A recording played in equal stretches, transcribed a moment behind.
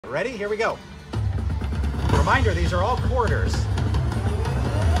Ready? Here we go. Reminder, these are all quarters.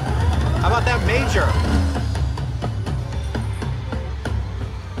 How about that major?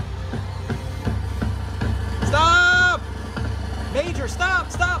 Stop! Major, stop,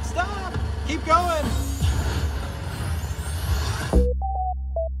 stop, stop! Keep going!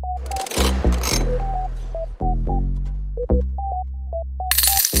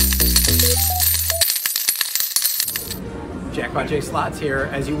 Jackpot J Slots here.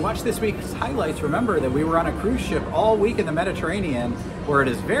 As you watch this week's highlights, remember that we were on a cruise ship all week in the Mediterranean, where it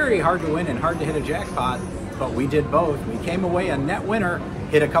is very hard to win and hard to hit a jackpot, but we did both. We came away a net winner,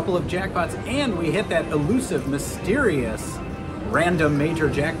 hit a couple of jackpots, and we hit that elusive, mysterious, random major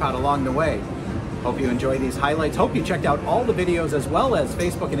jackpot along the way. Hope you enjoy these highlights. Hope you checked out all the videos as well as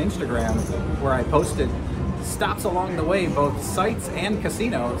Facebook and Instagram, where I posted stops along the way, both sites and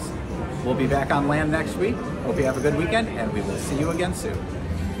casinos. We'll be back on land next week. Hope you have a good weekend, and we will see you again soon.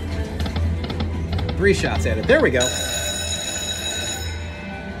 3 shots at it. There we go.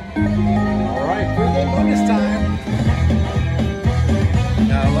 All right, pretty good bonus time.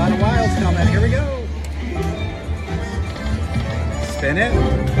 Got a lot of wilds coming. Here we go. Spin it.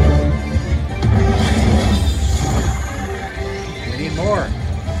 We need more.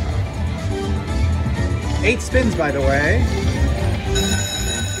 8 spins, by the way.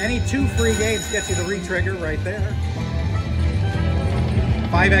 Any 2 free games gets you the re-trigger right there.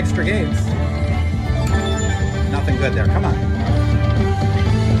 5 extra games. Nothing good there. Come on.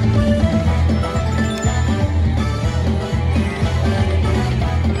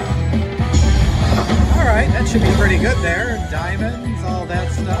 All right, that should be pretty good there. Diamonds, all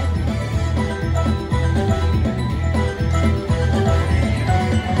that stuff.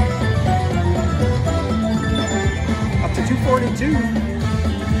 Up to 242.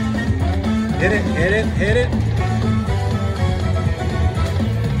 Hit it, hit it, hit it.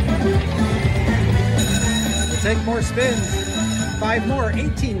 We'll take more spins. 5 more,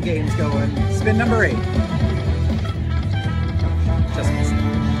 18 games going. Spin number 8. Just missed it.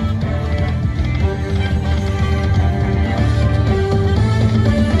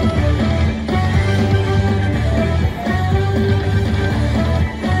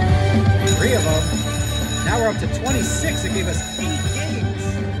 Three of them. Now we're up to 26. It gave us 8 games.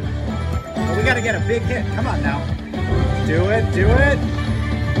 We got to get a big hit. Come on now. Do it, do it.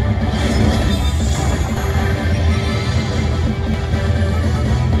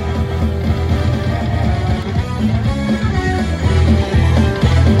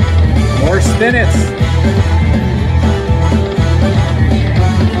 More spin-its.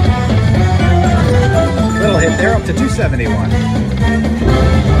 Little hit there, up to 271.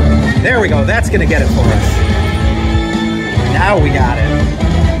 There we go. That's going to get it for us. Now we got it.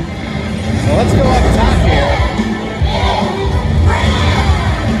 So let's go up top here.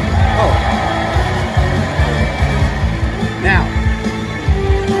 Oh. Now,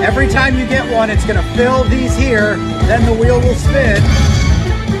 every time you get one, it's going to fill these here. Then the wheel will spin.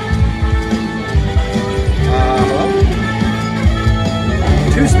 Hello?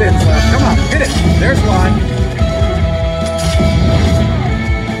 2 spins left. Come on, hit it. There's one.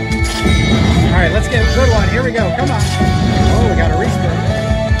 All right, let's get a good one. Here we go. Come on. Oh, we got a respin.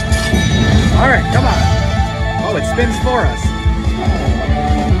 All right, come on. Oh, it spins for us.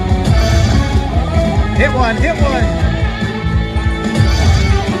 Hit one, hit one.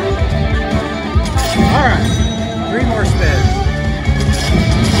 All right, 3 more spins.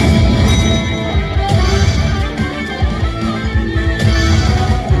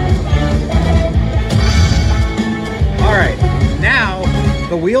 All right, now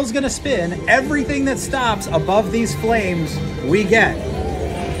the wheel's gonna spin. Everything that stops above these flames, we get.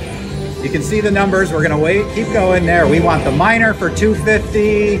 You can see the numbers. We're gonna wait, keep going there. We want the minor for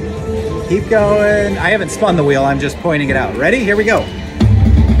 250. Keep going. I haven't spun the wheel, I'm just pointing it out. Ready? Here we go.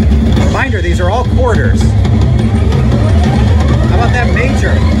 Reminder, these are all quarters. How about that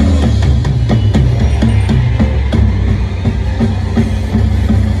major?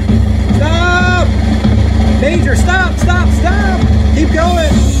 Stop! Major, stop, stop, stop! Keep going.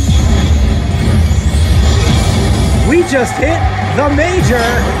 We just hit the major.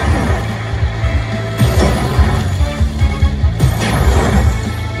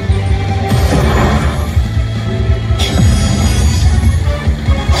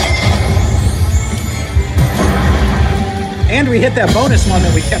 And we hit that bonus one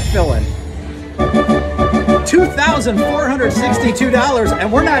that we kept filling. $2,462,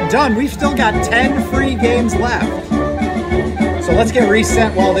 and we're not done. We've still got 10 free games left. So let's get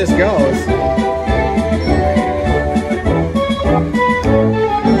reset while this goes.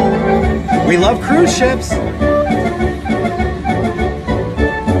 We love cruise ships.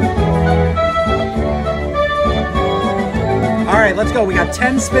 right, let's go. We got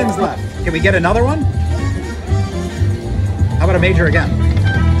 10 spins left. Can we get another one? How about a major again?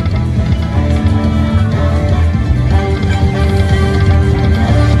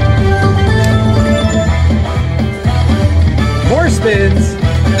 More spins.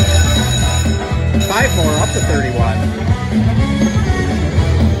 5 more, up to 31.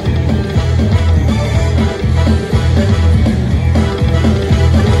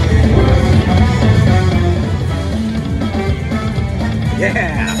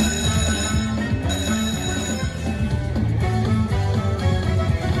 Yeah!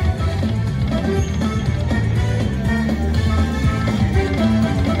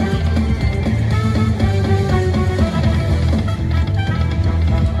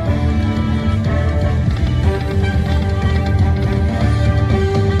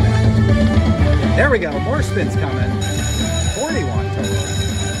 There we go, more spins coming. 41 total.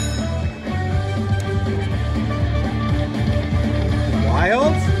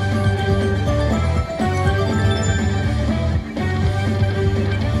 Wild.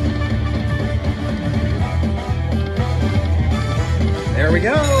 There we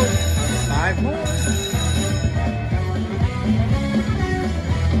go. 5 more.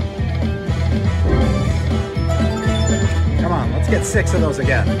 Come on, let's get 6 of those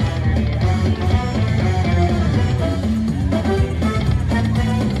again.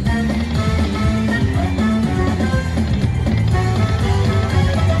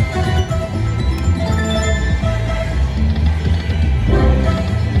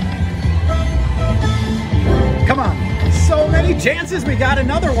 Chances, we got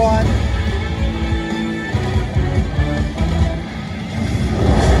another one. All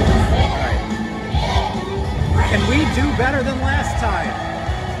right. Can we do better than last time?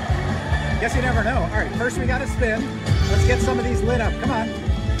 Guess you never know. All right, first we got to spin. Let's get some of these lit up. Come on.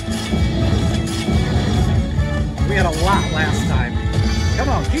 We had a lot last time. Come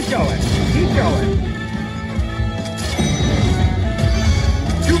on, keep going. Keep going.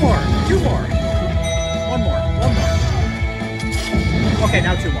 2 more. 2 more. 1 more. 1 more. Okay,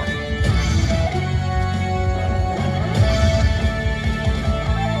 now 2 more.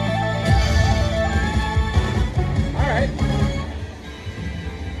 All right.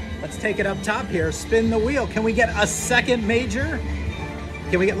 Let's take it up top here. Spin the wheel. Can we get a second major?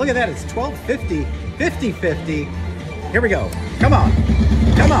 Can we get, look at that, it's 1250, 50-50. Here we go. Come on.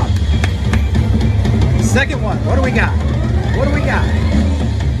 Come on. Second one. What do we got? What do we got?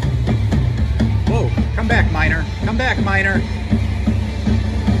 Whoa, come back, Miner. Come back, Miner.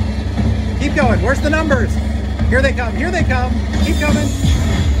 Keep going. Where's the numbers? Here they come. Here they come. Keep coming.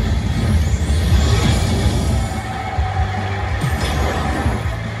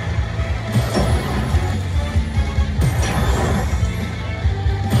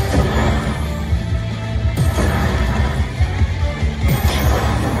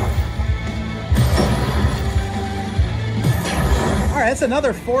 All right, that's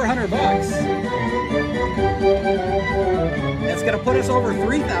another 400 bucks. That's gonna put us over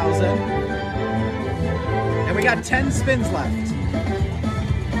 3,000. And we got 10 spins left.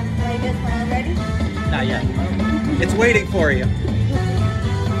 Play this one already? Not yet. It's waiting for you.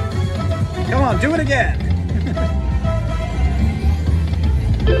 Come on, do it again.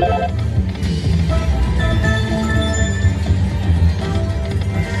 All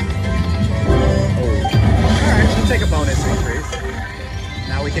right, we'll take a bonus increase.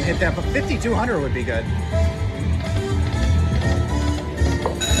 Now we can hit that, but 5,200 would be good.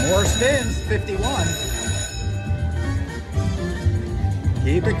 More spins, 51.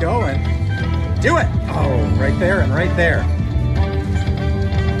 Keep it going. Do it! Oh, right there and right there.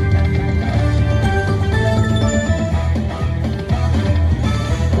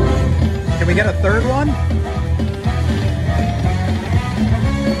 Can we get a third one?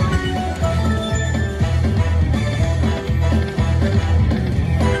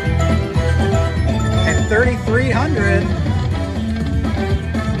 And 3,300.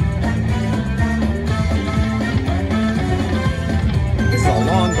 This is a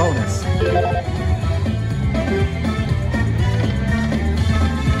long bonus.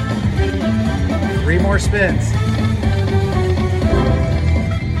 Three more spins.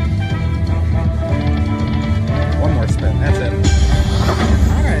 One more spin, that's it.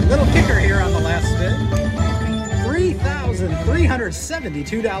 All right, little kicker here on the last spin.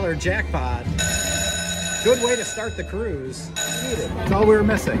 $3,372 jackpot. Good way to start the cruise. That's all we were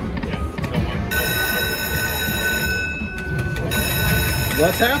missing.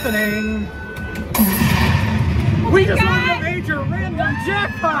 What's happening? We just won the major random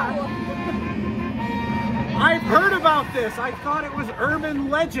jackpot! I've heard about this. I thought it was urban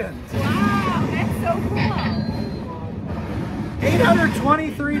legend. Wow, that's so cool.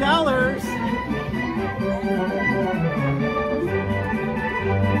 $823.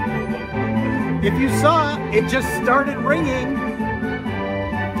 If you saw, it just started ringing.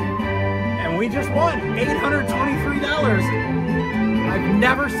 And we just won $823. I've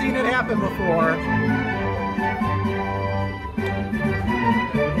never seen it happen before.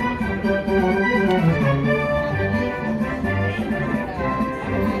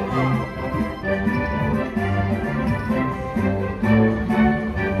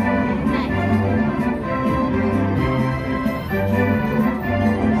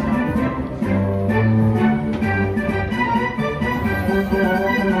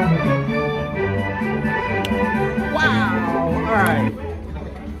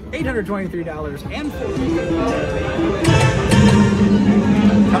 $823 and 40.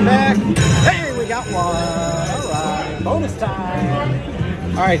 Come back. Hey, we got one. All right, bonus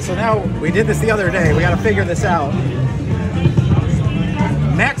time. All right, so now we did this the other day. We got to figure this out.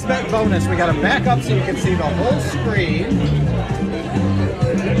 Max bet bonus. We got to back up so you can see the whole screen.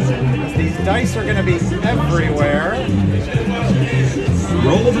 These dice are going to be everywhere.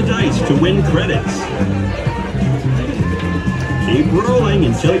 Roll the dice to win credits. Keep rolling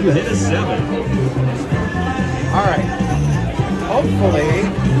until you hit a 7. All right. Hopefully.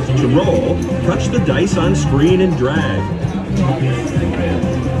 To roll, touch the dice on screen and drag.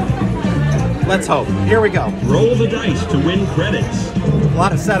 Let's hope. Here we go. Roll the dice to win credits. A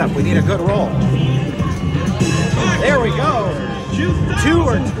lot of setup. We need a good roll. There we go. 2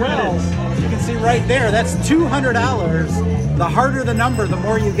 or 12. You can see right there. That's $200. The harder the number, the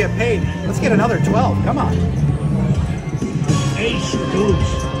more you get paid. Let's get another 12. Come on. Ace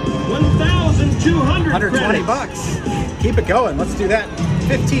deuce. 1,200 120 bucks. Keep it going. Let's do that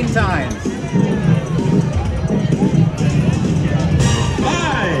 15 times.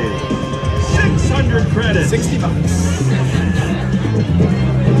 5. 600 credits. 60 bucks.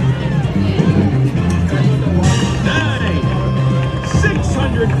 9.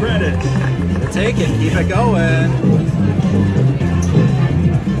 600 credits. We'll take it. Keep it going.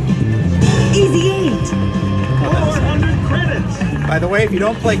 Easy 8. 400 credits. By the way, if you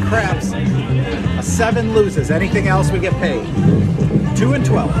don't play craps, a 7 loses. Anything else, we get paid. 2 and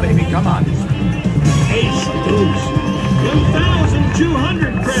 12, baby. Come on. Ace deuce.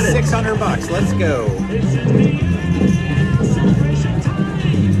 1,200 credits. 600 bucks. Let's go.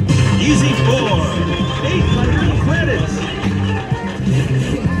 Easy 4. 800 credits.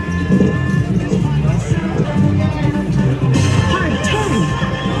 Hard 10.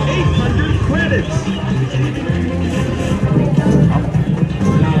 800 credits.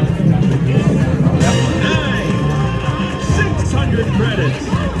 9. 600 credits.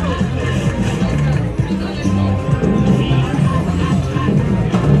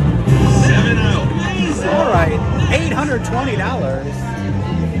 7 out. All right. $820.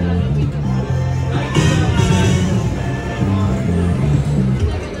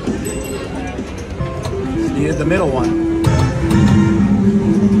 Needed the middle one.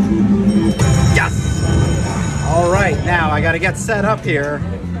 Yes! All right, now I got to get set up here.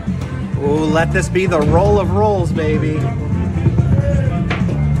 Ooh, let this be the roll of rolls, baby. All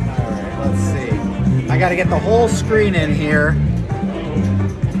right, let's see. I got to get the whole screen in here.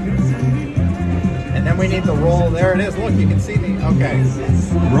 And then we need the roll. There it is. Look, you can see the... Okay.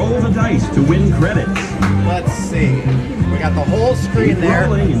 Roll the dice to win credits. Let's see. We got the whole screen there.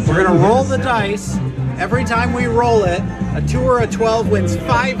 We're going to roll the dice. Every time we roll it, a 2 or a 12 wins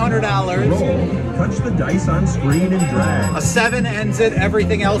 $500. Roll. Touch the dice on screen and drag. A 7 ends it.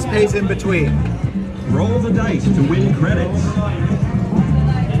 Everything else pays in between. Roll the dice to win credits.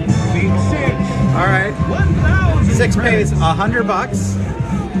 Big 6. All right. 1,000 6 credits. pays $100.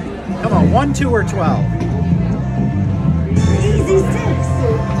 Come on, 1, 2, or 12. Easy 6.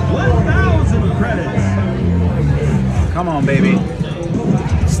 1,000 credits. Come on, baby.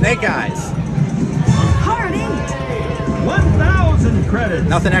 Snake eyes. Hard 8. 1,000 credits.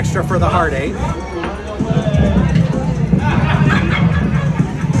 Nothing extra for the hard 8.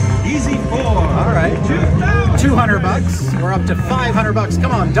 Easy 4. All right. 2,000. 200 bucks. We're up to 500 bucks.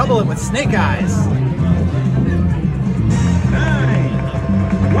 Come on, double it with snake eyes. 9.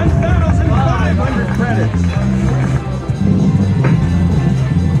 1,500 credits.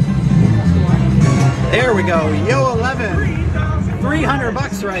 There we go. Yo, 11. 300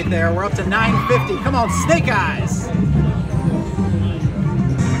 bucks right there. We're up to 950. Come on, snake eyes. 9.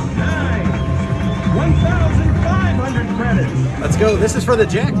 1,500 credits. Let's go. This is for the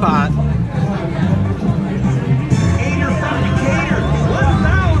jackpot.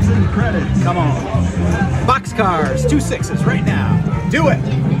 1,000 credits. Come on. Boxcars, 2 6s right now. Do it.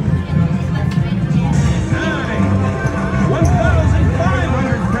 9. 1,000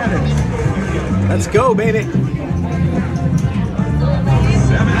 Let's go, baby.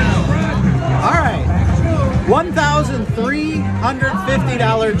 All right,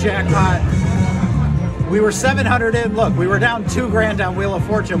 $1,350 jackpot. We were 700 in. Look, we were down 2 grand on Wheel of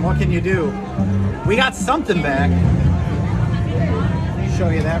Fortune. What can you do? We got something back. Show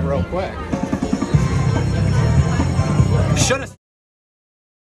you that real quick. Should have.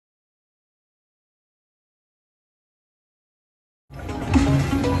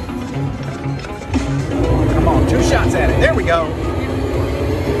 Come on, 2 shots at it. There we go.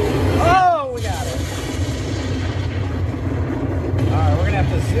 Oh, we got it. All right, we're gonna have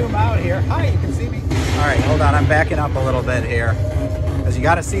to zoom out here. Hi, you can see me. All right, hold on. I'm backing up a little bit here because you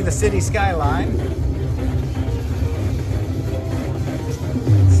got to see the city skyline.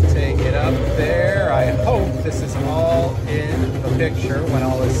 Let's take it up there. I hope this is all in the picture when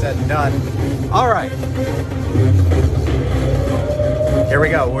all is said and done. All right. Here we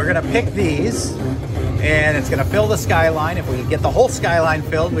go. We're going to pick these, and it's going to fill the skyline. If we get the whole skyline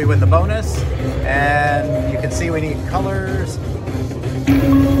filled, we win the bonus. And you can see we need colors.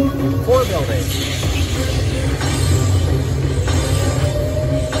 4 buildings.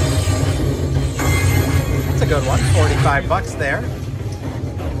 That's a good one. 45 bucks there.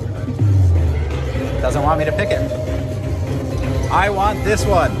 Doesn't want me to pick it. I want this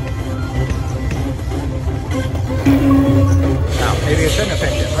one. Now, maybe you shouldn't have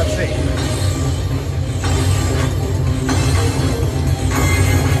picked it. Let's see.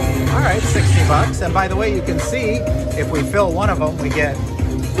 All right, 60 bucks. And by the way, you can see if we fill one of them, we get,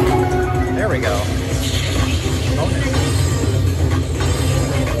 there we go. Bonus.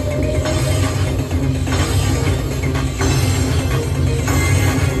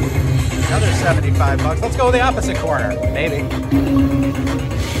 Another 75 bucks. Let's go the opposite corner, maybe.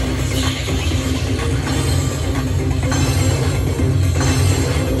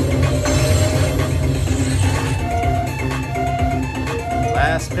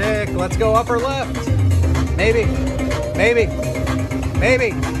 Last pick. Let's go upper left. Maybe. Maybe.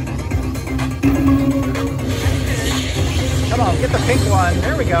 Maybe. Come on, get the pink one.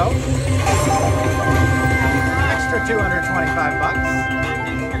 There we go. Extra 225 bucks.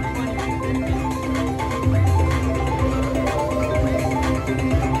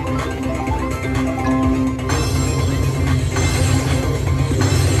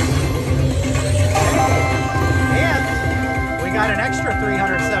 Got an extra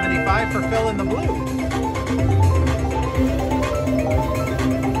 375 for filling the blue.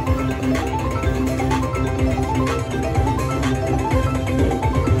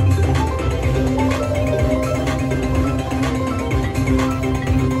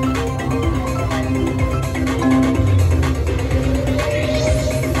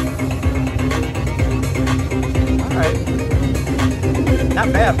 All right. Not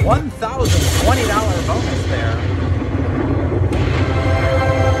bad. $1,020 bonus there.